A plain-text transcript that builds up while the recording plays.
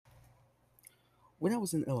When I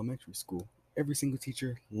was in elementary school, every single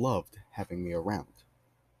teacher loved having me around.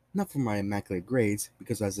 Not for my immaculate grades,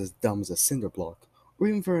 because I was as dumb as a cinder block, or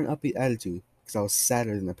even for an upbeat attitude, because I was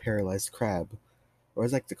sadder than a paralyzed crab, or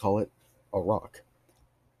as I like to call it, a rock.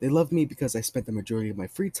 They loved me because I spent the majority of my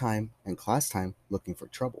free time and class time looking for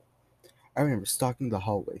trouble. I remember stalking the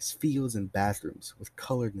hallways, fields, and bathrooms with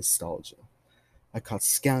colored nostalgia. I caught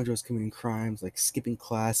scoundrels committing crimes like skipping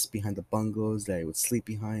class behind the bungalows that I would sleep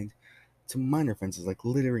behind, to minor offenses like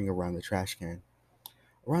littering around the trash can.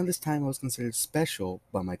 Around this time, I was considered special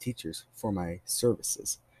by my teachers for my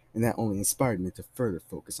services, and that only inspired me to further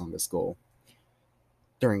focus on this goal.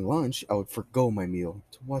 During lunch, I would forego my meal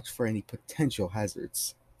to watch for any potential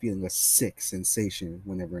hazards, feeling a sick sensation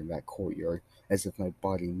whenever in that courtyard, as if my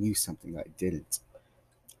body knew something I didn't.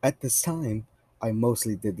 At this time, I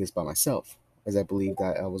mostly did this by myself, as I believed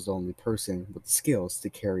that I was the only person with the skills to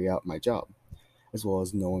carry out my job, as well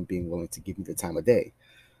as no one being willing to give me the time of day.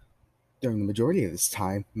 During the majority of this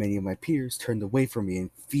time, many of my peers turned away from me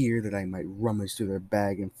in fear that I might rummage through their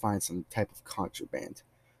bag and find some type of contraband.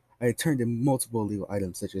 I had turned in multiple illegal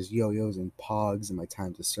items such as yo-yos and pogs in my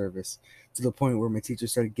times of service, to the point where my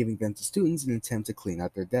teachers started giving them to students in an attempt to clean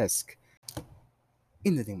out their desk.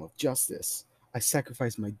 In the name of justice, I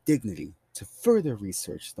sacrificed my dignity to further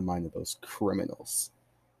research the mind of those criminals,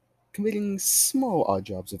 committing small odd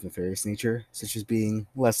jobs of nefarious nature, such as being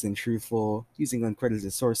less than truthful, using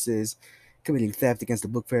uncredited sources, committing theft against the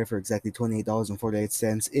book fair for exactly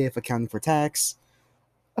 $28.48 if accounting for tax.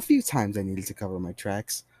 A few times I needed to cover my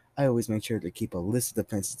tracks. I always made sure to keep a list of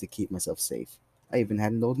defenses to keep myself safe. I even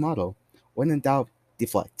had an old motto: when in doubt,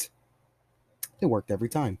 deflect. It worked every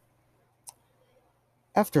time.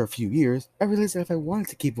 After a few years, I realized that if I wanted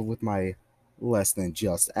to keep up with my less than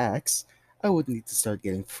just acts, I would need to start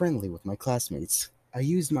getting friendly with my classmates. I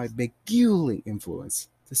used my peculiar influence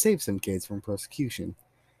to save some kids from prosecution,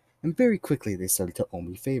 and very quickly they started to owe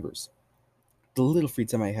me favors. The little free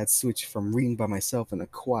time I had switched from reading by myself in a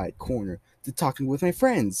quiet corner to talking with my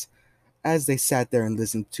friends, as they sat there and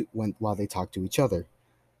listened to while they talked to each other.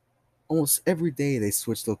 Almost every day they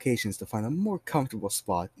switched locations to find a more comfortable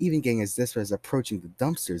spot, even getting as desperate as approaching the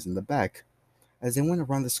dumpsters in the back. As they went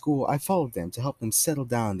around the school, I followed them to help them settle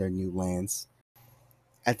down in their new lands.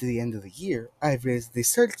 At the end of the year, I realized they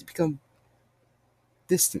started to become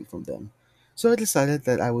distant from them. So I decided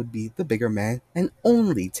that I would be the bigger man and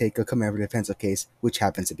only take a commemorative pencil case, which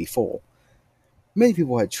happened to be full. Many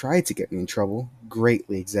people had tried to get me in trouble,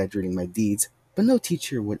 greatly exaggerating my deeds, but no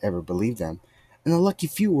teacher would ever believe them, and a lucky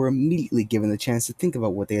few were immediately given the chance to think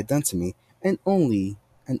about what they had done to me, and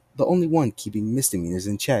the only one keeping misdemeanors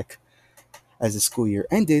in check. As the school year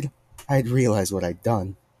ended, I had realized what I'd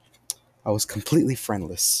done. I was completely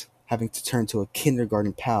friendless, having to turn to a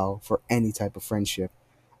kindergarten pal for any type of friendship.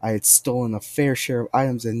 I had stolen a fair share of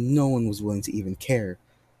items and no one was willing to even care.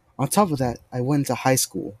 On top of that, I went into high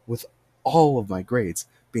school with all of my grades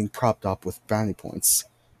being propped up with brownie points.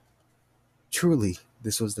 Truly,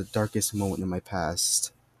 this was the darkest moment in my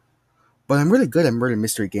past. But I'm really good at murder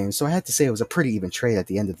mystery games, so I had to say it was a pretty even trade at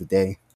the end of the day.